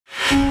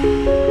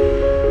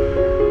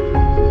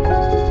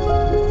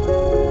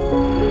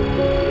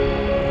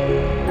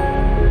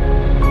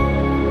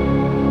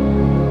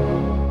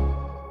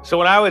So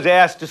when I was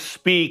asked to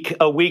speak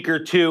a week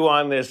or two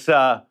on this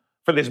for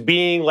this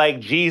Being Like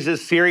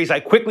Jesus series, I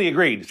quickly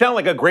agreed. It sounded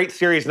like a great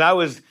series, and I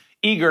was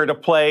eager to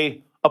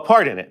play a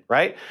part in it,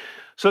 right?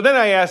 So then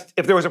I asked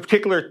if there was a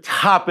particular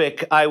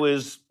topic I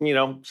was,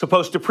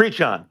 supposed to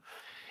preach on.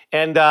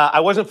 And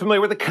I wasn't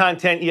familiar with the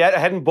content yet. I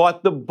hadn't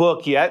bought the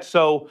book yet,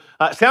 so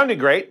it sounded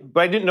great,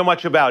 but I didn't know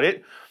much about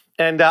it.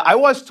 And I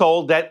was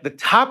told that the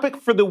topic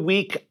for the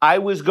week I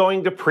was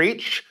going to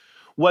preach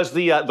was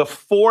the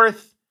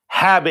fourth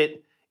habit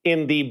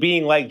in the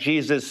Being Like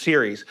Jesus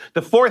series.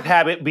 The fourth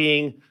habit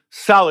being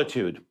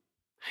solitude.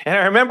 And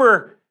I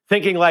remember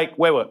thinking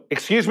wait,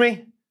 excuse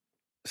me?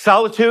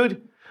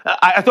 Solitude?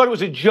 I thought it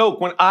was a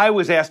joke when I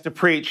was asked to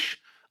preach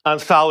on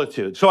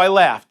solitude. So I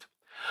laughed.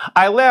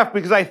 I laughed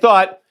because I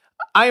thought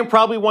I am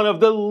probably one of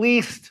the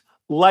least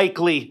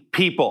likely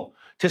people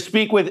to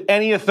speak with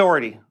any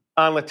authority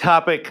on the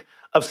topic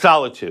of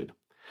solitude.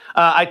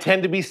 I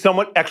tend to be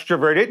somewhat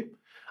extroverted.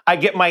 I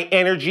get my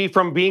energy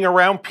from being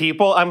around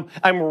people. I'm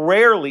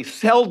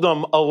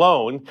seldom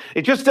alone.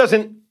 It just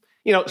doesn't,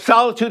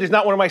 solitude is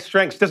not one of my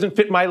strengths, doesn't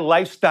fit my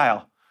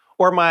lifestyle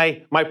or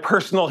my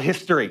personal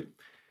history.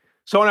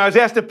 So when I was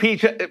asked to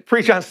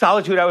preach on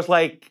solitude, I was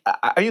like,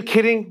 are you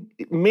kidding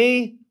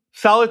me?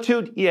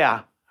 Solitude?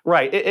 Yeah,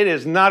 right. It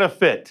is not a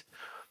fit.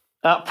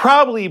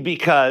 Probably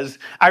because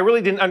I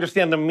really didn't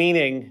understand the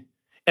meaning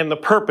and the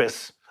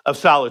purpose of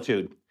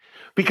solitude.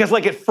 Because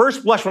at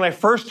first blush, when I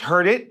first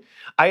heard it,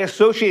 I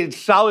associated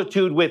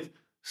solitude with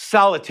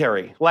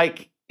solitary,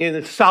 like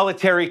in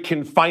solitary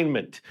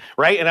confinement,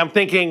 right? And I'm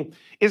thinking,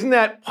 isn't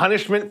that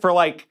punishment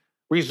for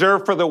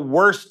reserved for the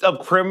worst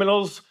of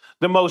criminals,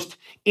 the most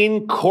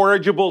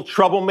incorrigible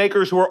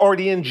troublemakers who are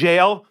already in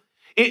jail?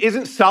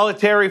 Isn't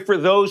solitary for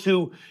those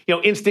who,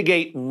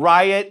 instigate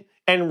riot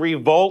and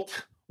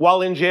revolt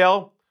while in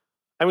jail?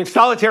 I mean,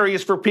 solitary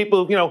is for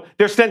people,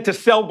 they're sent to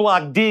cell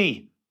block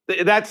D.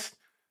 That's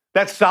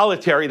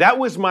solitary. That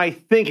was my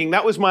thinking.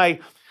 That was my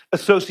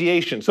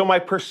association. So my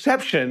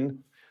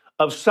perception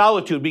of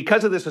solitude,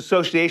 because of this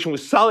association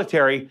with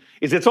solitary,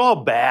 is it's all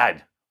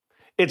bad.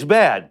 It's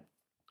bad.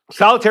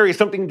 Solitary is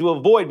something to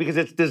avoid because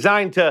it's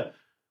designed to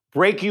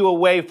break you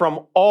away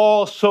from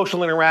all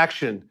social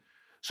interaction.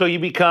 So you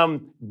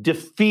become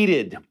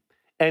defeated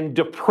and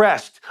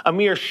depressed, a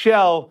mere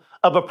shell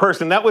of a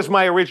person. That was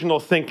my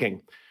original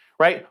thinking,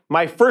 right?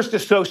 My first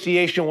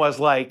association was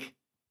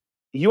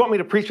you want me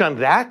to preach on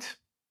that?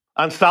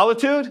 On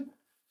solitude?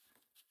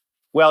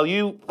 Well,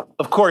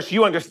 of course,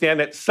 you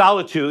understand that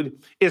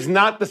solitude is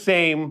not the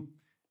same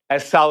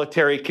as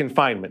solitary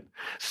confinement.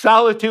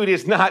 Solitude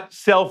is not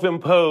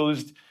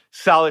self-imposed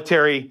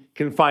solitary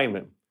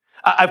confinement.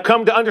 I've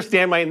come to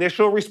understand my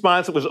initial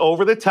response. It was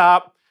over the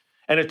top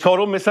and a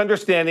total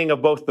misunderstanding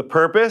of both the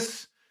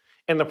purpose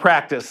and the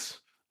practice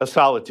of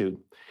solitude.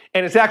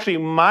 And it's actually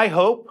my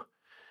hope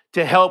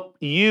to help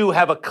you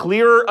have a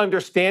clearer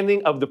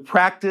understanding of the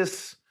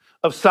practice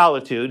of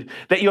solitude,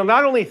 that you'll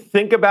not only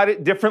think about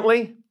it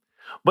differently,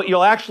 but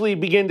you'll actually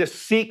begin to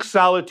seek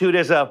solitude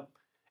as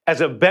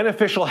a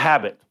beneficial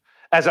habit,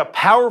 as a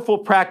powerful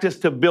practice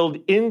to build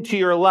into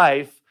your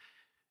life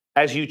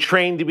as you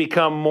train to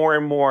become more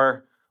and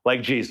more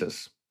like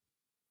Jesus.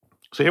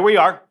 So here we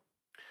are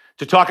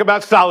to talk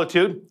about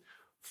solitude,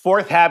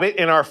 fourth habit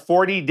in our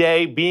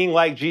 40-day Being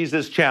Like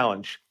Jesus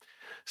challenge.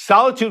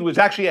 Solitude was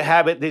actually a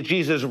habit that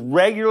Jesus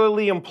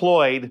regularly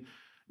employed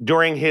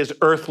during his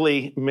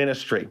earthly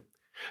ministry.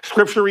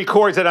 Scripture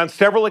records that on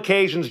several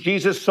occasions,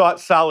 Jesus sought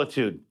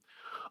solitude,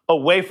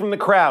 away from the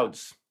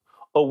crowds,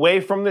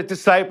 away from the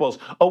disciples,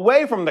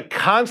 away from the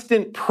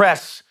constant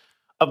press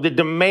of the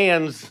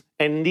demands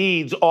and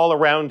needs all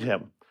around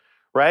him,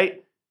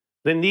 right?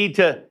 The need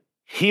to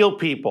heal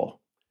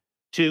people,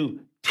 to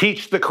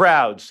teach the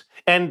crowds,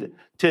 and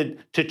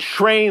to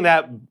train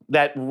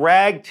that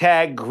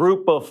ragtag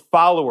group of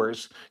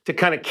followers to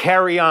kind of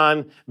carry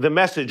on the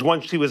message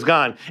once he was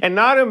gone. And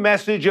not a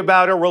message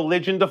about a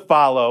religion to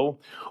follow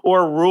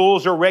or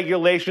rules or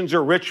regulations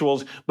or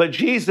rituals, but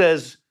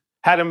Jesus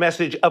had a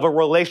message of a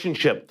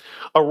relationship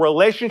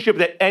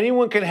that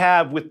anyone can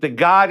have with the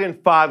God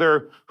and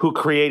Father who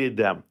created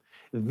them.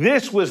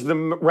 This was the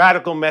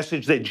radical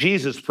message that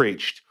Jesus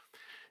preached,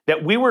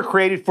 that we were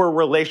created for a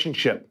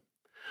relationship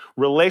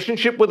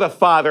with a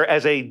father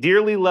as a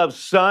dearly loved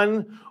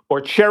son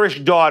or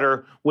cherished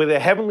daughter with a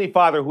heavenly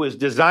Father who has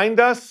designed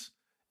us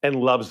and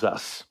loves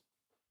us.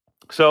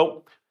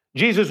 So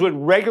Jesus would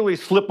regularly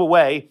slip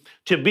away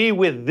to be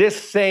with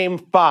this same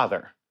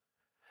Father.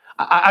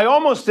 I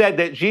almost said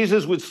that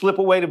Jesus would slip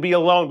away to be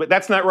alone, but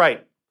that's not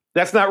right.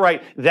 That's not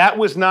right. That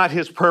was not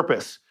his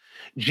purpose.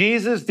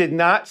 Jesus did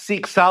not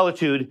seek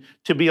solitude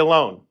to be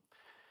alone.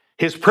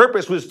 His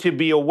purpose was to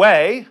be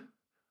away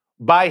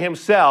by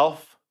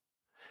himself,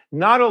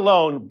 not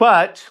alone,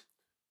 but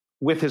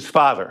with his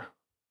Father.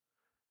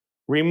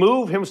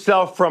 Remove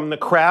himself from the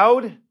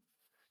crowd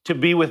to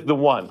be with the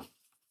one.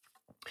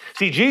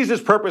 See,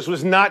 Jesus' purpose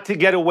was not to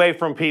get away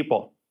from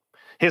people.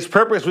 His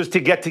purpose was to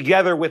get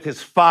together with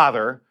his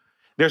Father.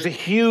 There's a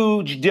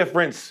huge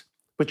difference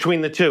between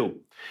the two.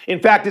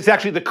 In fact, it's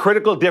actually the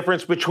critical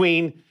difference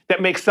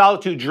that makes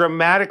solitude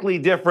dramatically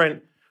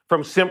different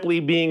from simply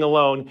being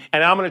alone.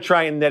 And I'm going to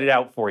try and net it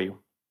out for you.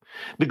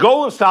 The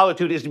goal of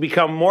solitude is to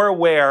become more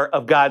aware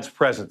of God's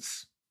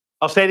presence.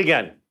 I'll say it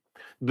again.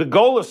 The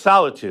goal of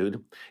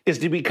solitude is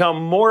to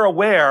become more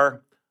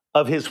aware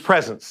of his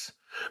presence.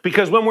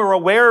 Because when we're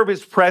aware of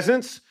his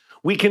presence,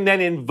 we can then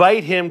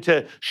invite him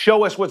to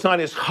show us what's on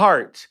his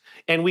heart,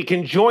 and we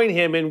can join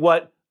him in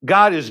what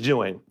God is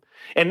doing.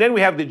 And then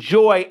we have the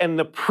joy and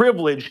the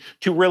privilege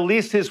to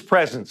release his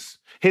presence,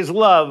 his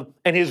love,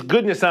 and his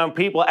goodness on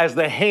people as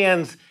the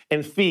hands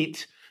and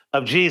feet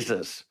of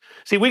Jesus.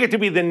 See, we get to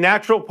be the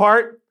natural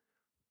part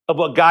of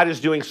what God is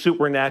doing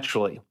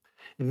supernaturally.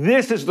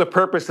 This is the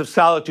purpose of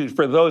solitude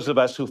for those of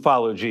us who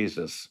follow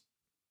Jesus.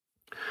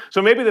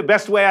 So maybe the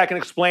best way I can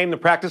explain the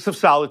practice of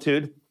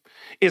solitude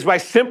is by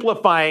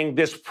simplifying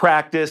this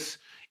practice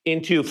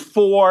into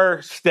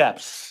 4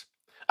 steps.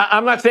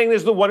 I'm not saying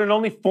this is the one and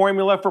only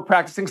formula for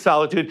practicing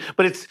solitude,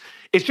 but it's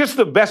just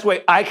the best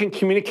way I can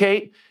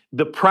communicate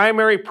the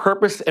primary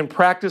purpose and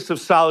practice of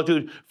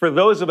solitude for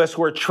those of us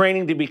who are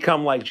training to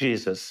become like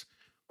Jesus,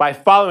 by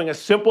following a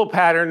simple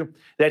pattern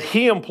that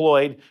he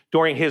employed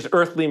during his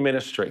earthly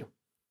ministry.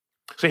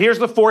 So here's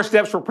the 4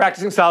 steps for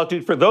practicing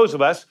solitude for those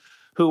of us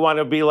who want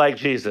to be like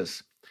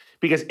Jesus.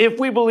 Because if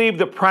we believe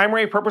the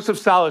primary purpose of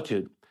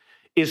solitude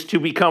is to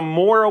become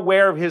more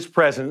aware of his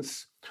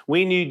presence,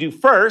 we need to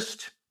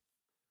first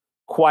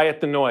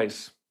quiet the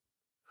noise,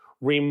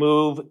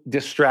 remove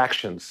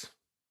distractions.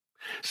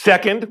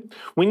 Second,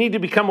 we need to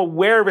become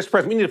aware of his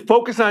presence. We need to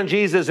focus on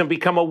Jesus and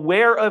become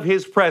aware of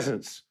his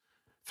presence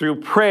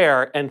through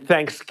prayer and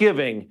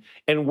thanksgiving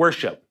and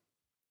worship.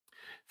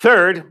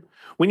 Third,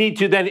 we need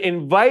to then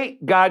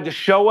invite God to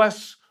show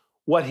us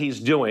what he's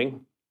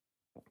doing.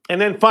 And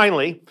then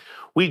finally,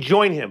 we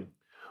join him.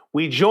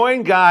 We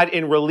join God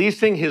in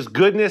releasing his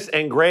goodness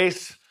and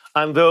grace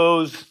on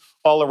those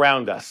all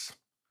around us.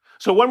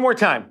 So one more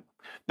time,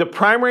 the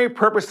primary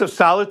purpose of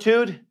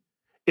solitude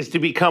is to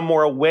become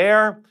more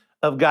aware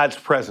of God's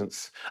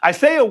presence. I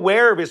say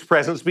aware of his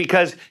presence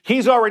because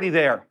he's already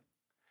there.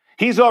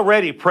 He's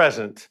already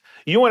present.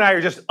 You and I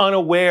are just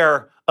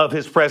unaware of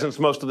his presence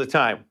most of the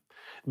time.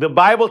 The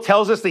Bible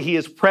tells us that he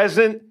is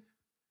present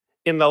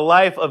in the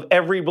life of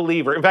every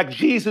believer. In fact,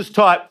 Jesus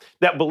taught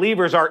that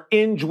believers are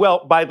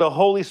indwelt by the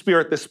Holy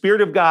Spirit, the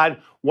Spirit of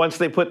God, once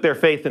they put their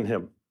faith in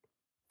him.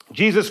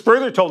 Jesus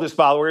further told his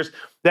followers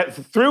that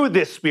through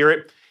this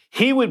Spirit,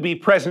 he would be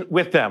present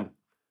with them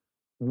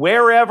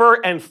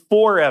wherever and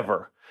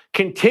forever,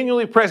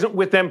 continually present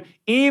with them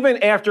even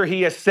after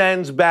he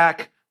ascends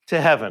back to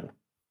heaven.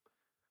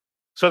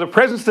 So the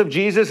presence of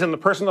Jesus and the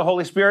person of the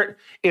Holy Spirit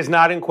is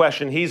not in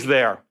question. He's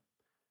there.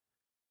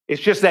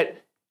 It's just that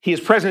he is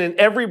present in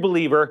every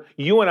believer.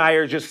 You and I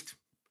are just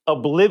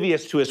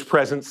oblivious to his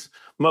presence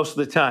most of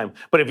the time.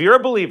 But if you're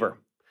a believer,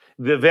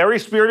 the very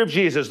Spirit of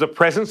Jesus, the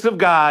presence of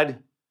God,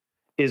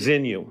 is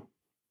in you.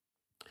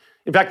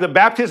 In fact, the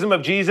baptism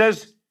of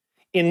Jesus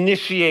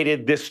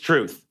initiated this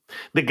truth.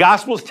 The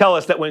Gospels tell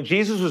us that when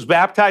Jesus was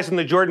baptized in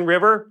the Jordan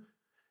River,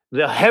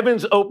 the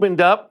heavens opened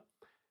up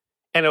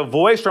and a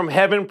voice from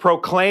heaven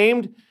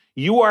proclaimed,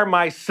 "You are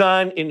my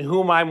Son in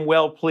whom I'm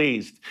well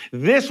pleased."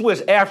 This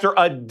was after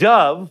a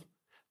dove,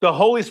 the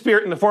Holy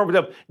Spirit in the form of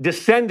a dove,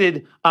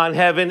 descended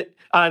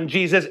on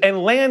Jesus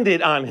and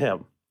landed on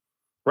him,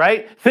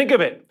 right? Think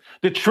of it.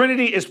 The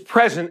Trinity is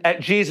present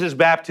at Jesus'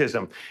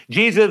 baptism.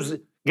 Jesus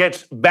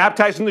gets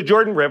baptized in the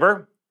Jordan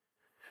River.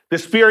 The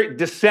Spirit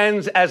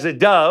descends as a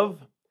dove,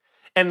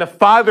 and the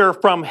Father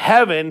from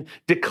heaven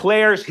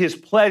declares his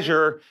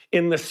pleasure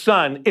in the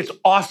Son. It's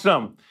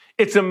awesome.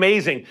 It's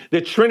amazing.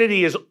 The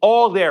Trinity is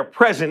all there,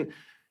 present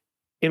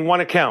in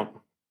one account.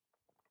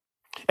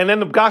 And then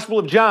the Gospel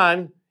of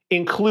John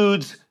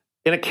includes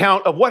an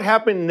account of what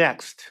happened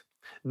next,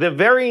 the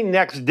very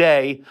next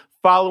day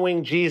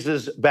following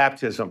Jesus'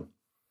 baptism.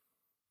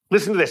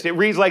 Listen to this. It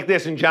reads like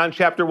this in John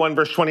chapter 1,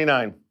 verse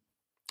 29.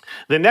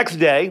 The next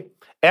day,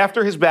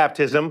 after his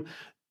baptism,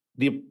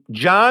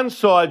 John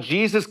saw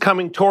Jesus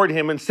coming toward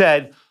him and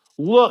said,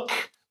 "Look,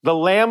 the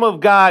Lamb of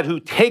God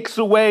who takes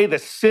away the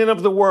sin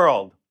of the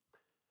world."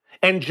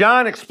 And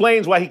John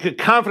explains why he could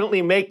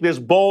confidently make this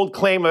bold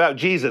claim about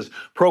Jesus,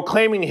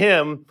 proclaiming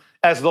him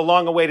as the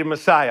long-awaited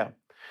Messiah.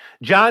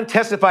 John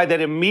testified that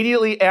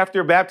immediately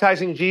after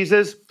baptizing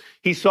Jesus,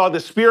 he saw the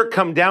Spirit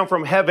come down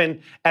from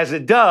heaven as a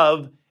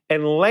dove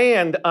and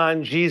land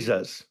on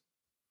Jesus.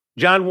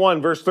 John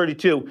 1, verse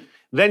 32.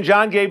 Then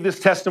John gave this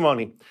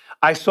testimony.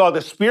 "I saw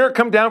the Spirit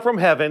come down from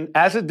heaven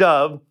as a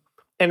dove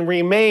and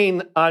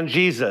remain on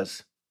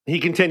Jesus." He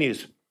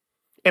continues,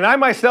 "And I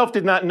myself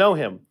did not know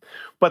him,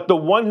 but the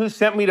one who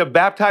sent me to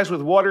baptize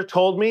with water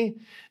told me,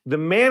 'The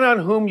man on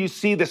whom you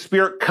see the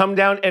Spirit come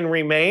down and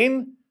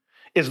remain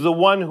is the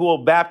one who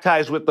will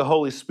baptize with the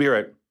Holy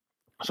Spirit.'"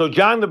 So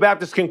John the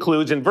Baptist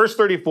concludes in verse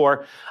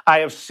 34, "I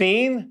have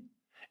seen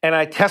and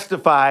I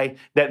testify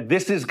that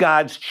this is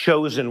God's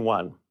chosen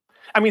one."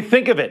 I mean,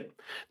 think of it.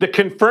 The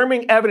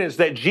confirming evidence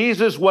that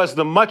Jesus was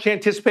the much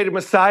anticipated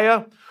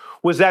Messiah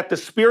was that the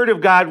Spirit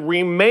of God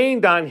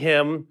remained on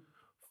him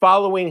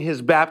following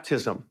his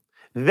baptism.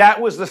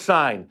 That was the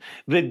sign.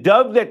 The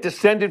dove that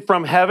descended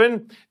from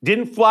heaven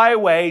didn't fly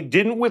away,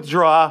 didn't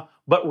withdraw,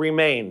 but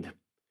remained.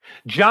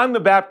 John the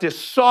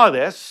Baptist saw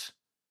this,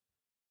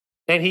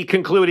 and he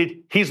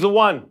concluded, he's the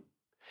one.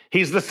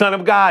 He's the Son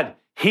of God.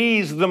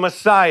 He's the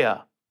Messiah.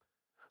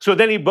 So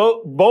then he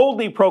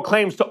boldly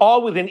proclaims to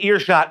all within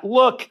earshot,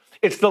 look,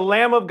 it's the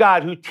Lamb of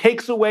God who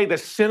takes away the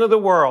sin of the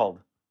world.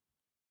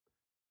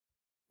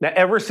 Now,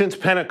 ever since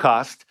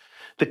Pentecost,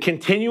 the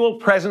continual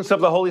presence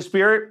of the Holy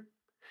Spirit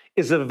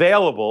is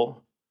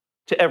available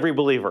to every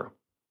believer.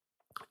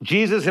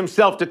 Jesus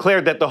himself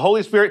declared that the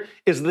Holy Spirit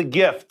is the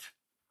gift.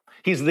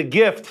 He's the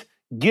gift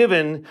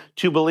given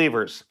to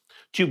believers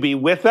to be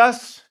with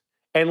us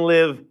and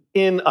live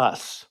in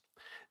us.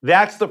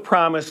 That's the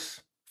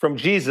promise from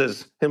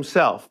Jesus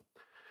himself.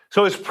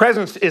 So his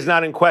presence is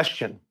not in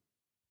question.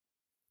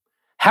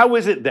 How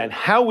is it then?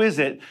 How is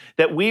it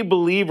that we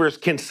believers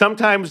can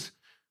sometimes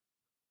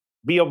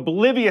be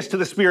oblivious to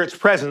the Spirit's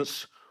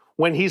presence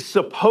when he's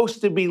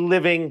supposed to be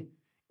living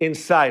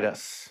inside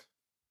us?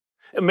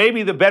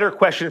 Maybe the better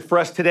question for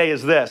us today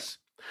is this.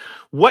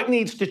 What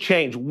needs to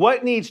change?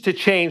 What needs to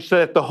change so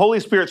that the Holy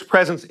Spirit's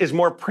presence is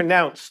more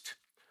pronounced,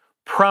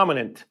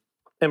 prominent,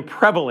 and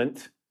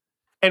prevalent,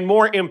 and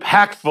more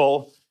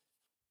impactful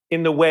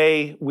in the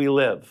way we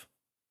live?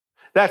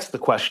 That's the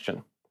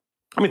question.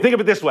 I mean, think of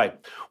it this way.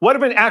 What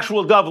if an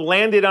actual dove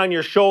landed on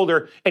your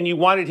shoulder and you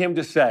wanted him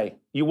to stay?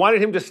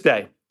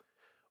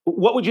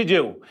 What would you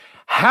do?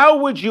 How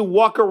would you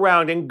walk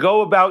around and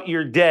go about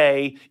your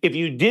day if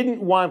you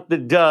didn't want the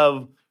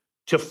dove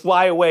to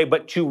fly away,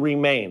 but to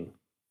remain?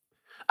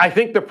 I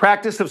think the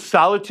practice of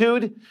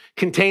solitude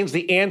contains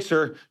the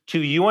answer to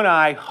you and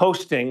I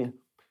hosting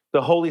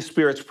the Holy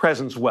Spirit's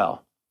presence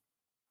well.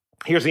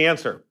 Here's the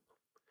answer.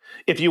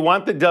 If you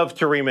want the dove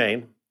to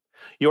remain,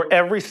 your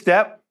every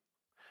step,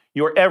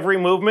 your every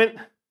movement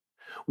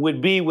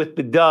would be with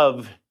the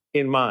dove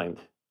in mind.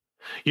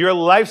 Your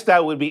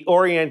lifestyle would be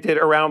oriented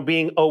around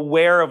being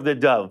aware of the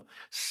dove,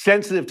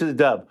 sensitive to the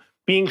dove,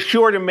 being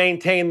sure to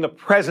maintain the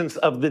presence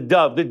of the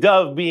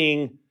dove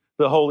being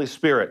the Holy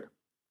Spirit.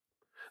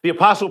 The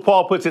Apostle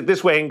Paul puts it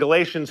this way in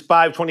Galatians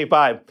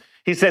 5:25.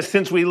 He says,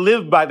 since we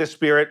live by the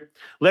Spirit,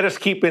 let us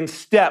keep in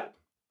step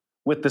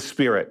with the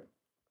Spirit.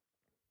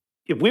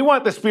 If we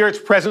want the Spirit's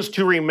presence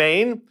to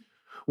remain,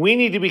 we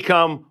need to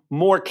become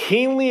more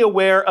keenly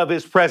aware of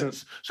his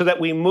presence so that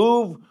we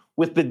move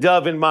with the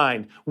dove in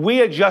mind.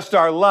 We adjust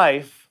our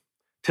life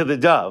to the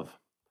dove.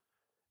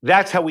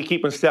 That's how we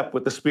keep in step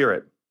with the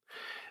Spirit.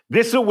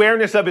 This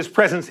awareness of his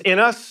presence in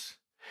us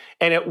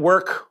and at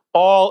work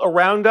all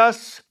around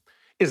us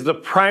is the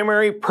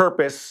primary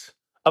purpose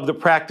of the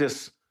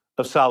practice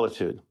of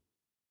solitude.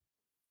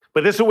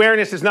 But this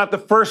awareness is not the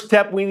first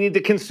step we need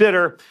to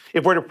consider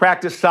if we're to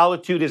practice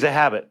solitude as a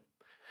habit.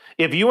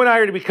 If you and I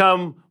are to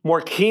become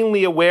more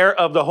keenly aware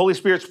of the Holy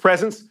Spirit's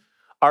presence,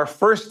 our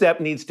first step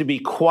needs to be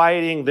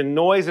quieting the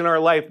noise in our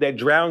life that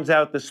drowns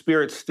out the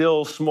Spirit's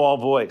still small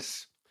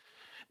voice.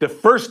 The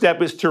first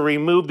step is to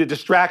remove the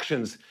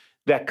distractions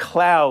that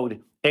cloud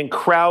and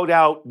crowd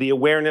out the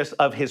awareness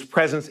of his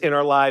presence in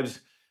our lives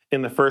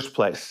in the first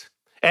place.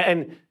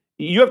 And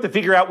you have to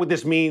figure out what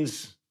this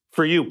means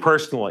for you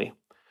personally,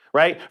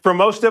 right? For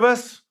most of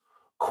us,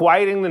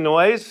 quieting the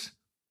noise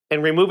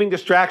and removing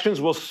distractions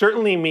will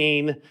certainly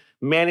mean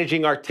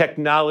managing our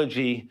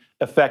technology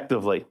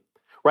effectively,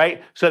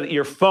 right? So that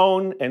your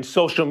phone and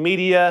social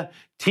media,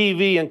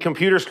 TV and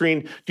computer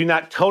screen do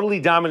not totally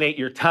dominate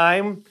your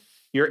time,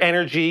 your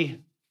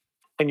energy,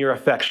 and your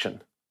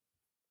affection.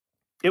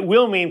 It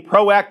will mean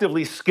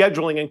proactively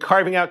scheduling and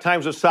carving out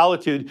times of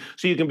solitude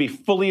so you can be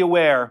fully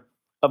aware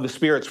of the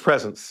Spirit's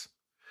presence.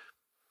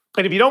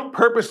 And if you don't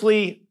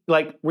purposely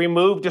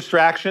remove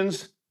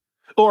distractions,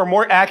 or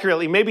more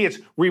accurately, maybe it's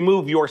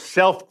remove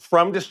yourself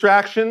from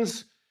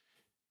distractions,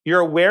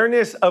 your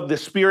awareness of the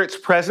Spirit's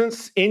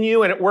presence in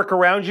you and at work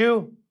around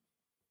you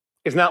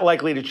is not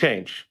likely to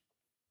change.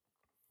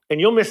 And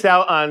you'll miss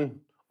out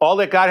on all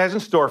that God has in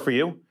store for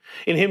you,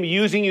 in him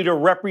using you to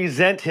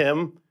represent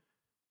him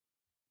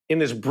in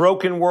this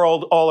broken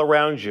world all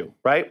around you,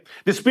 right?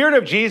 The Spirit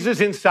of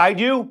Jesus inside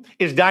you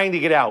is dying to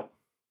get out.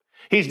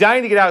 He's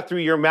dying to get out through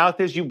your mouth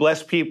as you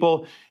bless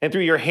people and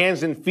through your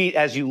hands and feet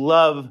as you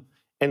love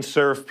and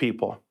serve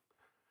people.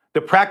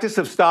 The practice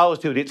of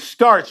solitude, it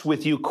starts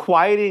with you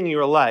quieting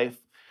your life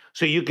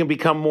so you can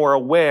become more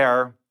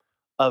aware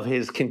of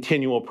his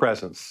continual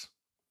presence.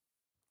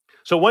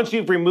 So once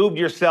you've removed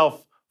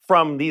yourself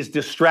from these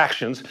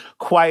distractions,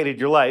 quieted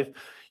your life,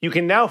 you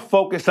can now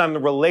focus on the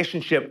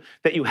relationship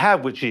that you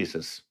have with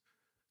Jesus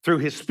through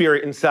his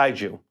Spirit inside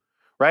you,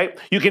 right?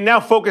 You can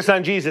now focus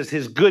on Jesus,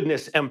 his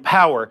goodness and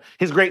power,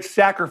 his great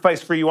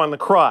sacrifice for you on the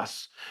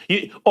cross,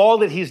 all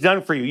that he's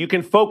done for you. You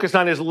can focus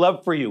on his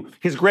love for you,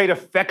 his great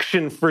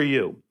affection for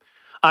you,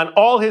 on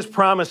all his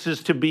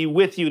promises to be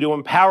with you, to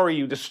empower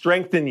you, to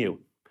strengthen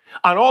you,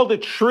 on all the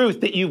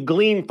truth that you've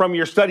gleaned from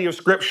your study of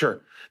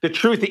Scripture, the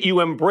truth that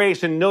you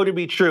embrace and know to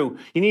be true.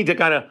 You need to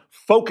kind of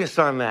focus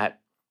on that.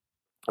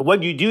 And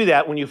when you do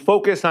that, when you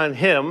focus on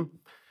him,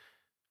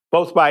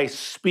 both by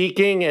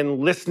speaking and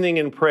listening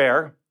in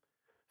prayer,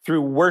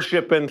 through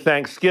worship and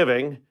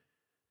thanksgiving,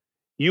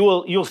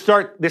 you'll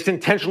start this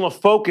intentional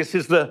focus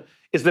is the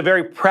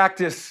very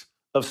practice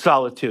of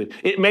solitude.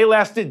 It may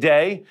last a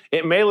day,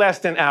 it may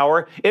last an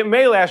hour, it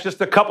may last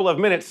just a couple of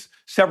minutes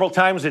several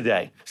times a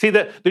day. See,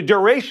 the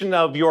duration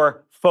of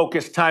your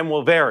focus time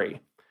will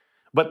vary,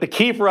 but the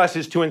key for us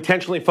is to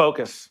intentionally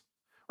focus,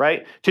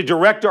 right? To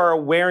direct our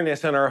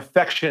awareness and our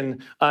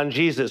affection on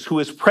Jesus, who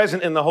is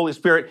present in the Holy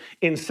Spirit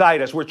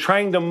inside us. We're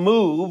trying to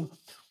move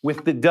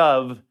with the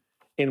dove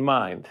in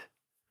mind.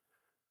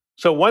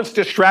 So once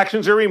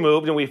distractions are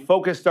removed and we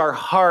focused our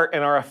heart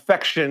and our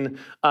affection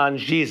on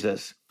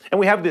Jesus, and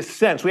we have this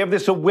sense, we have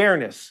this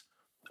awareness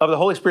of the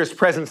Holy Spirit's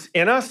presence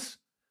in us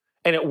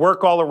and at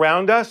work all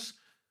around us,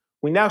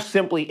 we now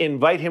simply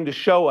invite him to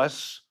show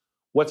us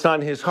what's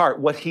on his heart,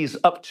 what he's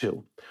up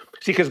to.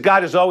 See, because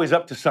God is always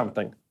up to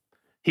something.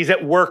 He's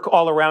at work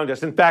all around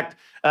us. In fact,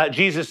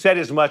 Jesus said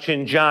as much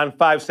in John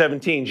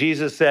 5:17.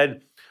 Jesus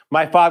said,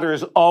 "My Father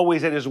is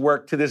always at his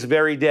work to this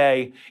very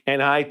day,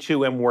 and I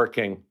too am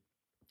working."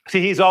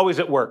 See, he's always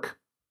at work.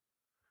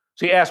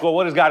 So you ask, well,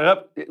 what is God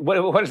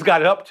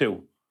up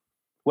to?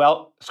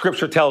 Well,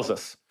 Scripture tells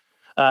us,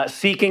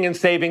 seeking and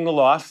saving the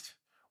lost,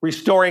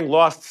 restoring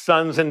lost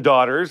sons and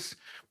daughters,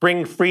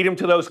 bringing freedom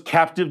to those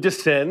captive to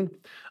sin,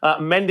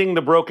 mending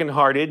the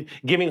brokenhearted,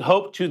 giving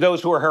hope to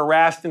those who are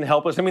harassed and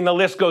helpless. I mean, the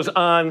list goes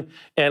on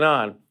and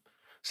on.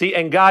 See,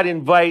 and God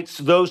invites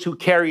those who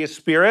carry his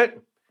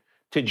Spirit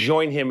to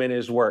join him in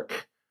his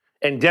work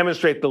and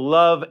demonstrate the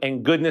love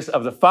and goodness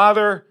of the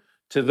Father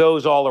to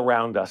those all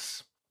around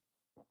us.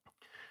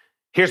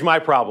 Here's my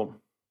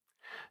problem.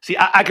 See,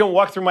 I can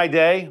walk through my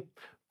day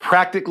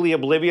practically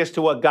oblivious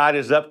to what God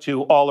is up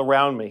to all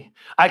around me.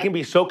 I can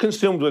be so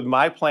consumed with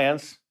my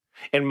plans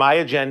and my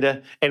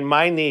agenda and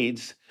my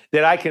needs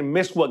that I can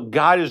miss what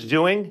God is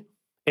doing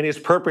and his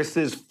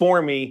purposes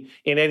for me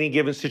in any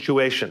given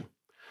situation.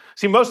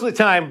 See, most of the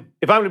time,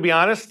 if I'm going to be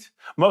honest,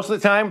 most of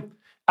the time,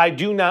 I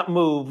do not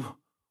move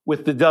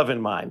with the dove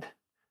in mind.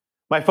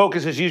 My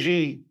focus is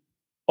usually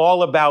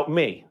all about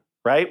me,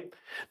 right?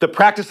 The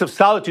practice of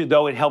solitude,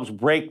 though, it helps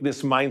break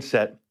this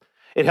mindset.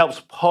 It helps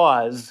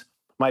pause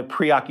my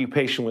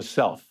preoccupation with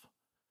self.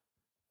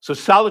 So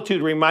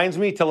solitude reminds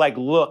me to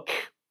look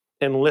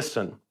and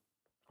listen.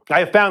 I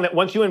have found that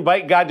once you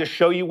invite God to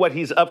show you what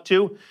he's up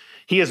to,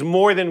 he is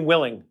more than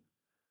willing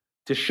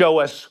to show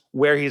us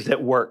where he's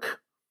at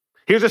work.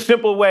 Here's a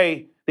simple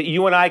way that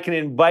you and I can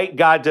invite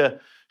God to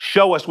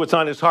show us what's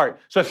on his heart.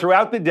 So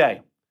throughout the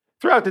day,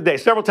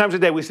 several times a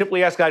day, we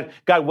simply ask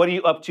God, what are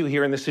you up to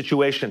here in this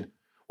situation?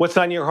 What's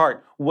on your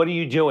heart? What are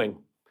you doing?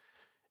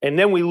 And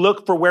then we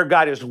look for where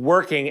God is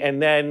working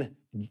and then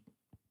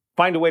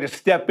find a way to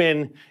step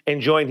in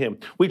and join him.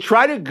 We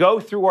try to go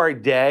through our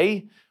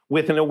day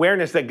with an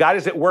awareness that God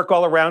is at work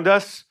all around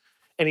us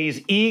and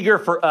he's eager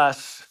for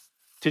us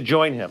to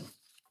join him.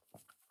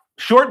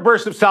 Short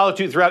bursts of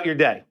solitude throughout your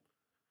day.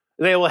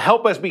 They will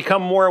help us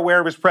become more aware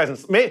of his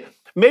presence.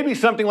 Maybe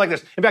something like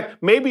this. In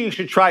fact, maybe you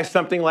should try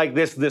something like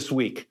this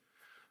week.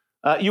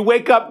 You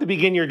wake up to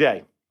begin your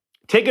day.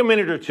 Take a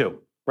minute or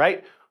two,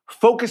 right?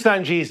 Focus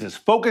on Jesus.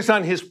 Focus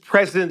on his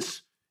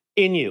presence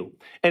in you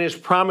and his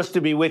promise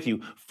to be with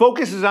you.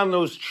 Focus on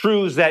those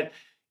truths that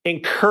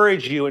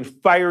encourage you and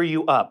fire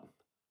you up.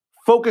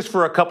 Focus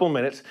for a couple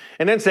minutes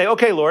and then say,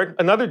 okay, Lord,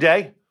 another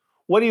day.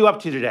 What are you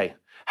up to today?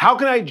 How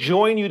can I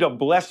join you to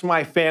bless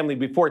my family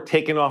before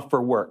taking off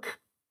for work?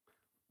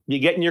 You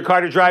get in your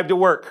car to drive to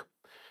work.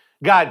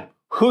 God,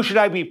 who should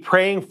I be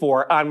praying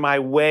for on my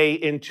way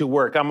into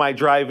work, on my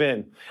drive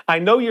in? I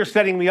know you're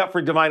setting me up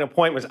for divine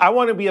appointments. I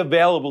want to be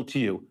available to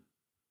you.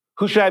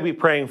 Who should I be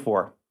praying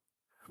for?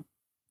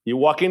 You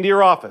walk into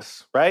your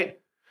office, right?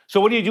 So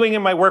what are you doing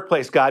in my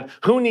workplace, God?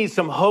 Who needs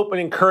some hope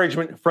and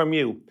encouragement from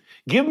you?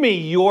 Give me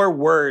your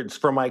words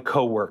for my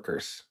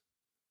coworkers.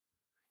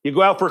 You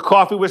go out for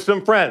coffee with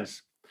some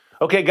friends.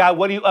 Okay, God,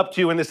 what are you up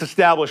to in this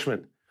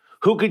establishment?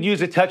 Who could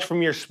use a touch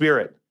from your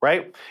Spirit,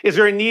 right? Is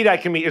there a need I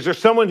can meet? Is there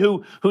someone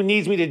who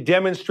needs me to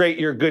demonstrate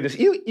your goodness?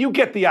 You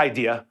get the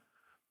idea.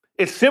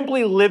 It's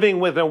simply living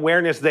with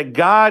awareness that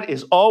God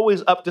is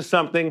always up to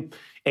something,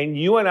 and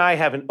you and I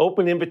have an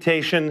open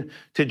invitation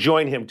to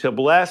join him, to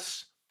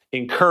bless,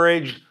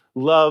 encourage,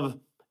 love,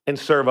 and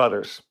serve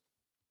others.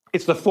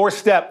 It's the fourth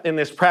step in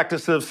this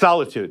practice of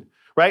solitude,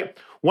 right?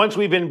 Once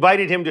we've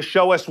invited him to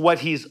show us what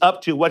he's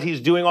up to, what he's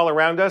doing all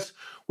around us,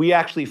 we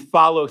actually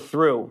follow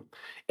through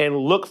and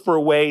look for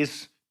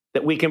ways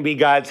that we can be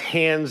God's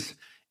hands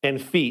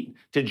and feet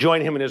to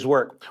join him in his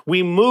work.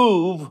 We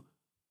move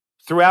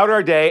throughout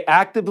our day,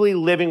 actively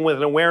living with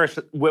an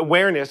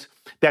awareness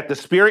that the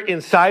Spirit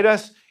inside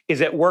us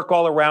is at work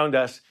all around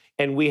us,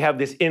 and we have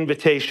this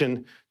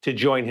invitation to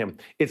join him.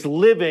 It's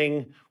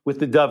living with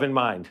the dove in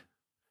mind.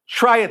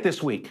 Try it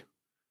this week.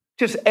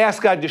 Just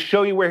ask God to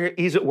show you where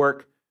he's at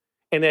work,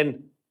 and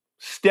then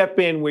step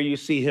in where you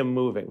see him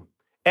moving.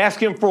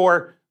 Ask him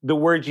for the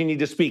words you need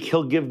to speak,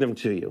 he'll give them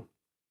to you.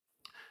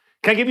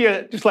 Can I give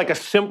you just like a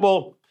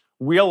simple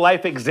real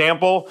life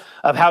example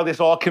of how this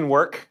all can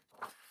work?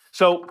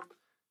 So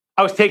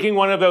I was taking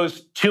one of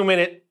those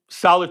 2-minute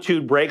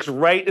solitude breaks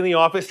right in the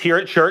office here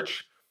at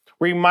church,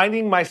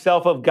 reminding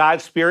myself of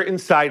God's Spirit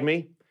inside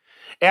me,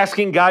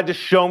 asking God to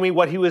show me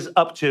what he was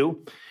up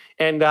to.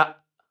 And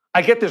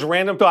I get this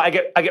random thought.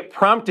 I get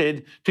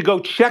prompted to go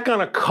check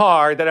on a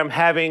car that I'm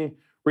having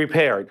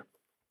repaired.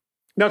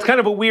 Now, it's kind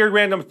of a weird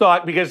random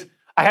thought because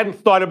I hadn't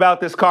thought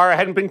about this car. I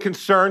hadn't been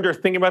concerned or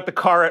thinking about the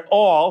car at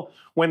all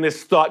when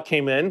this thought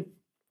came in.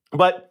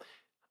 But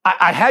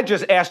I had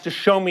just asked to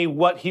show me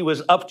what he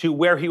was up to,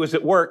 where he was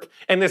at work.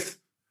 And this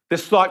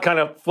thought kind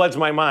of floods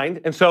my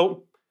mind. And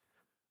so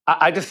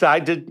I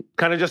decide to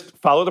kind of just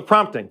follow the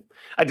prompting.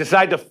 I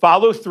decide to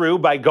follow through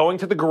by going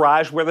to the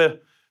garage where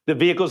the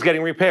vehicle's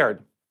getting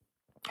repaired.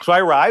 So I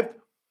arrived.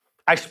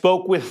 I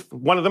spoke with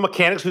one of the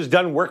mechanics who's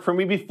done work for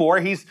me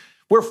before.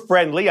 We're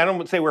friendly. I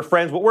don't say we're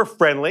friends, but we're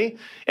friendly.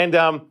 And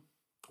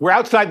we're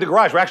outside the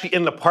garage. We're actually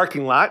in the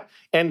parking lot.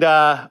 And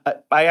I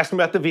asked him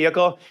about the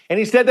vehicle. And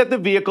he said that the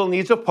vehicle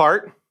needs a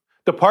part.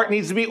 The part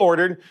needs to be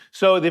ordered.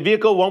 So the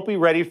vehicle won't be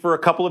ready for a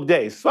couple of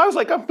days. So I was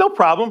like, oh, no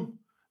problem.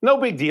 No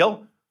big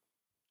deal.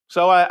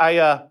 So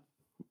I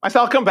said,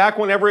 I'll come back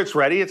whenever it's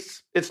ready.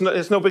 It's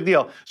no big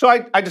deal. So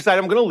I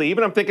decided I'm going to leave.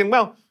 And I'm thinking,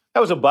 well,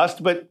 that was a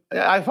bust, but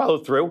I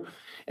followed through.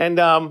 And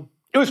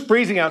it was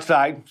freezing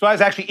outside. So I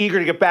was actually eager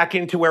to get back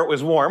into where it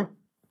was warm.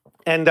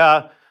 And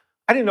I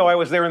didn't know I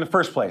was there in the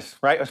first place,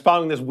 right? I was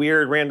following this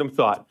weird random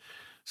thought.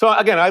 So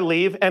again, I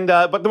leave. And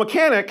but the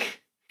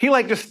mechanic, he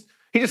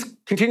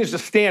just continues to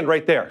stand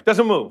right there,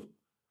 doesn't move.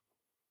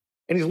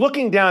 And he's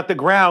looking down at the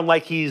ground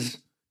like he's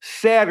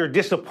sad or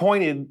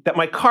disappointed that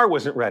my car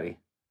wasn't ready.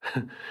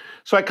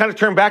 So I kind of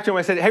turned back to him.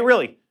 I said, hey,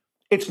 really,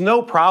 it's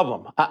no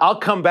problem. I'll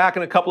come back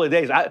in a couple of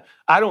days.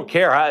 I don't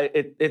care.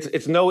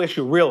 It's no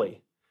issue,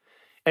 really.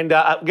 And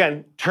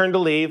again, turned to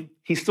leave.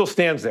 He still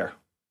stands there,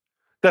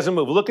 doesn't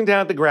move, looking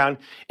down at the ground.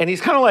 And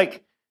he's kind of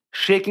like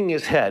shaking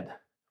his head.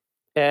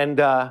 And,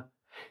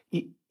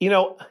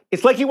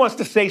 it's like he wants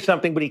to say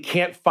something, but he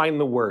can't find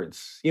the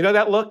words. You know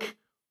that look?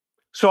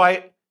 So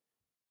I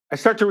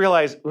start to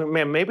realize,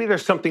 man, maybe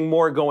there's something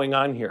more going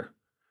on here.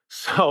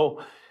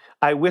 So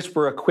I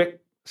whisper a quick,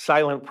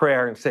 silent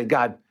prayer and say,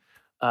 God,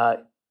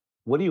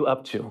 what are you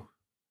up to?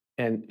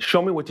 And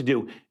show me what to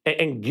do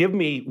and give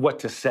me what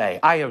to say.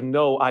 I have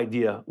no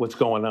idea what's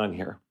going on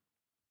here.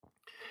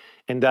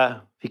 And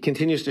he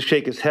continues to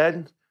shake his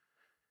head.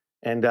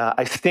 And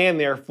I stand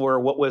there for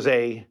what was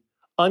a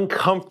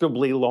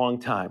uncomfortably long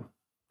time,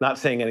 not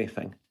saying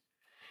anything.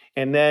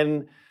 And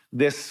then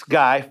this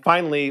guy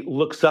finally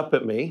looks up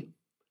at me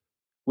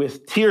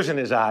with tears in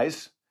his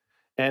eyes.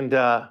 And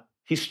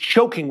he's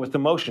choking with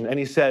emotion. And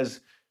he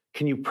says,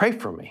 can you pray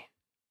for me?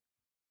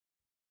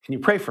 Can you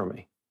pray for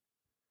me?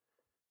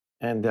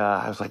 And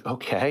I was like,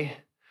 okay.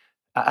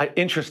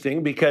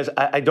 Interesting, because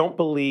I don't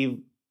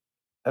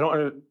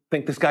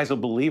think this guy's a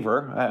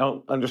believer. I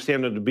don't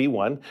understand him to be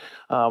one.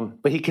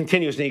 But he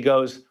continues and he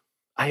goes,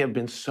 I have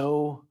been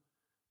so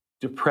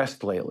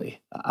depressed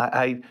lately.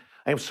 I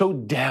am so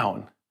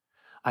down.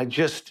 I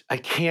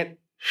can't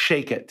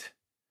shake it.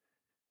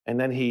 And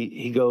then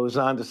he goes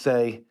on to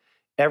say,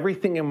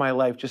 everything in my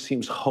life just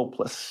seems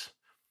hopeless.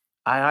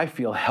 I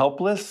feel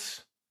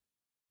helpless,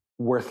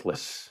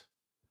 worthless.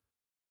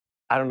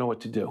 I don't know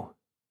what to do.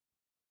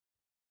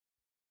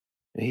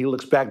 And he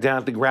looks back down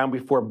at the ground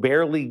before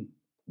barely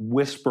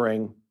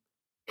whispering,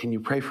 can you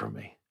pray for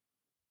me?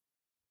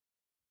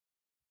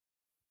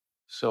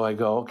 So I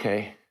go,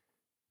 okay,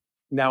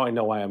 now I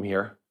know why I'm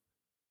here.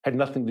 Had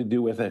nothing to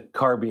do with a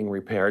car being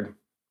repaired.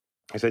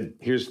 I said,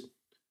 here's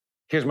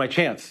my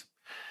chance.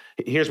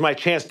 Here's my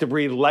chance to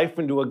breathe life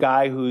into a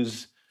guy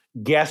who's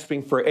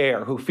gasping for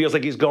air, who feels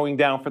like he's going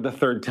down for the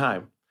third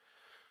time.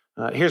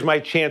 Here's my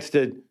chance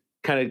to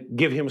kind of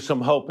give him some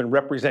hope and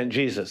represent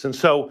Jesus. And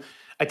so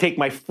I take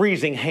my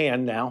freezing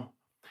hand now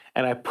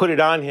and I put it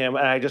on him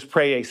and I just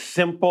pray a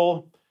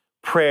simple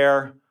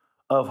prayer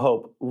of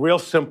hope, real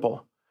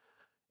simple,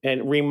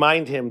 and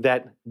remind him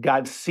that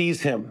God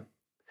sees him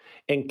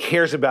and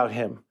cares about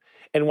him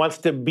and wants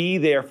to be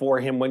there for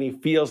him when he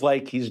feels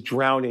like he's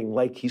drowning,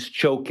 like he's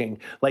choking,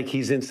 like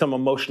he's in some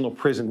emotional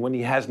prison, when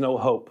he has no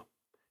hope.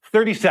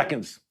 30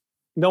 seconds,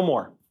 no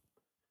more.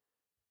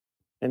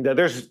 And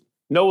there's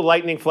no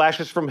lightning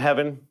flashes from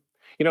heaven,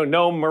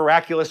 no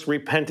miraculous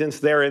repentance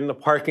there in the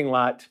parking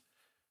lot.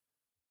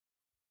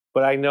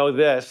 But I know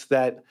this,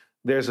 that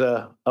there's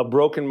a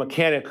broken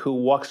mechanic who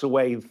walks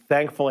away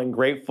thankful and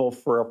grateful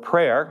for a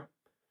prayer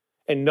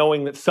and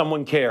knowing that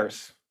someone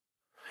cares.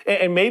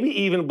 And maybe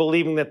even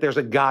believing that there's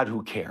a God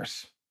who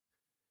cares.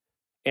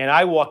 And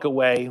I walk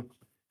away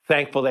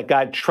thankful that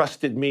God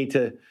trusted me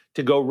to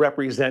go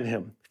represent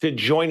him, to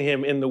join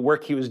him in the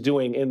work he was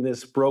doing in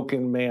this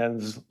broken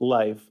man's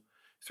life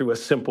through a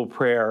simple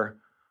prayer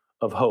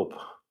of hope.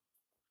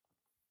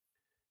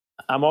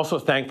 I'm also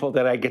thankful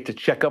that I get to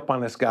check up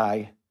on this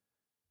guy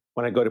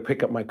when I go to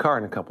pick up my car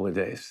in a couple of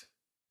days.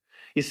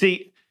 You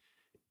see,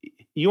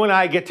 you and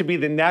I get to be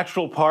the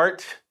natural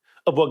part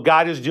of what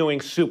God is doing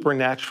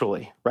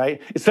supernaturally,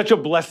 right? It's such a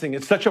blessing.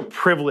 It's such a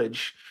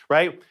privilege,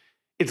 right?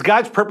 It's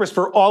God's purpose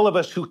for all of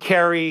us who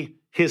carry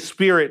his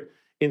Spirit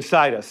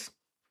inside us,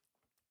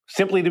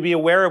 simply to be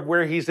aware of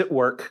where he's at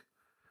work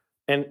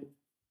and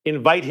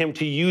invite him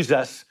to use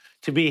us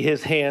to be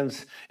his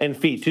hands and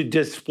feet, to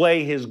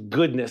display his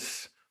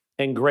goodness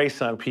and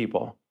grace on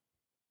people.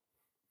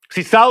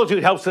 See,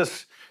 solitude helps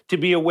us to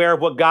be aware of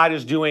what God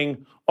is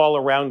doing all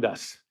around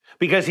us,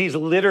 because he's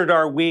littered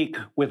our week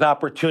with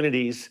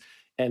opportunities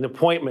and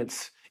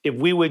appointments if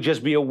we would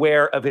just be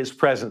aware of his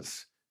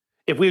presence.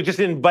 If we would just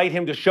invite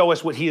him to show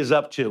us what he is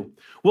up to,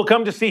 we'll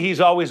come to see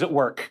he's always at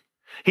work.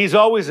 He's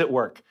always at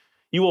work.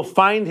 You will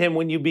find him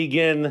when you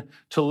begin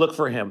to look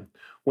for him.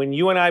 When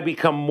you and I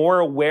become more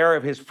aware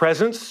of his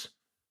presence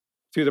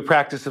through the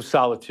practice of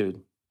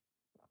solitude.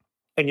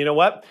 And you know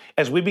what?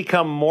 As we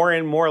become more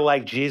and more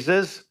like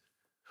Jesus,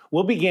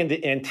 we'll begin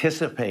to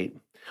anticipate.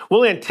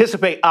 We'll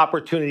anticipate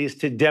opportunities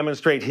to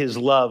demonstrate his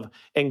love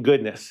and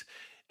goodness.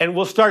 And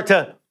we'll start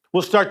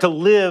to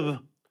live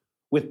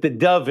with the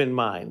dove in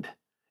mind,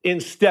 in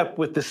step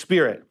with the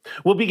Spirit.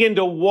 We'll begin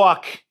to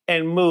walk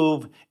and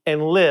move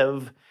and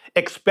live,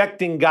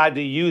 expecting God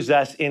to use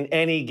us in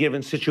any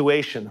given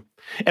situation.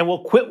 And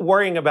we'll quit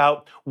worrying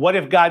about what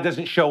if God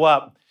doesn't show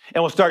up,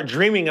 and we'll start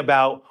dreaming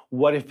about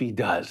what if he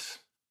does?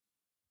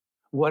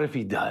 What if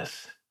he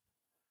does?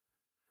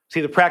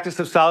 See, the practice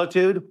of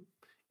solitude,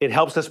 it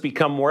helps us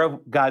become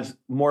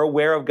more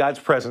aware of God's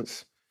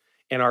presence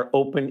and our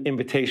open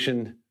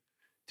invitation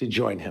to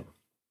join him.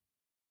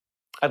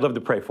 I'd love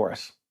to pray for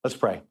us. Let's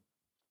pray.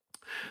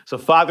 So,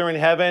 Father in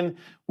heaven,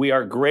 we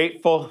are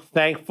grateful,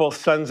 thankful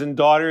sons and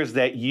daughters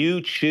that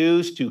you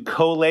choose to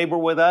co-labor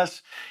with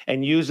us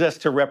and use us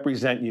to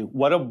represent you.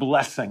 What a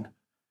blessing.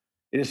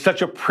 It is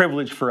such a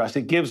privilege for us.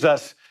 It gives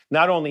us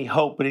not only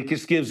hope, but it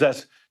just gives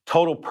us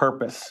total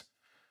purpose.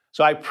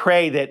 So I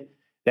pray that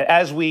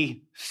as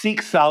we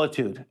seek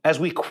solitude, as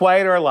we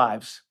quiet our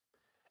lives,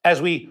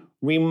 as we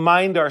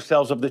remind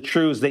ourselves of the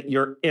truths that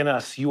you're in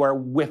us, you are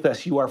with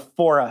us, you are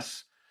for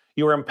us,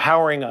 you are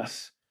empowering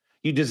us,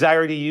 you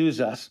desire to use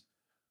us.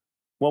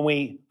 When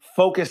we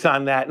focus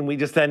on that and we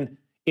just then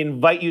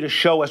invite you to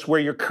show us where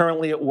you're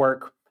currently at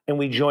work and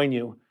we join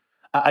you,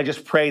 I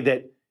just pray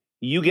that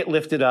you get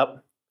lifted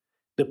up,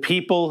 the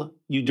people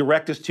you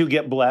direct us to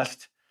get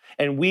blessed,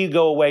 and we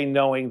go away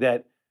knowing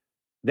that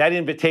that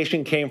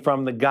invitation came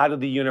from the God of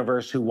the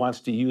universe who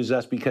wants to use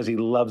us because he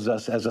loves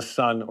us as a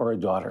son or a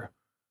daughter.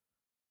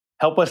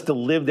 Help us to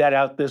live that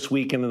out this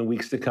week and in the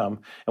weeks to come.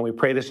 And we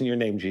pray this in your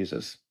name,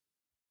 Jesus.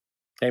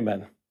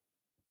 Amen.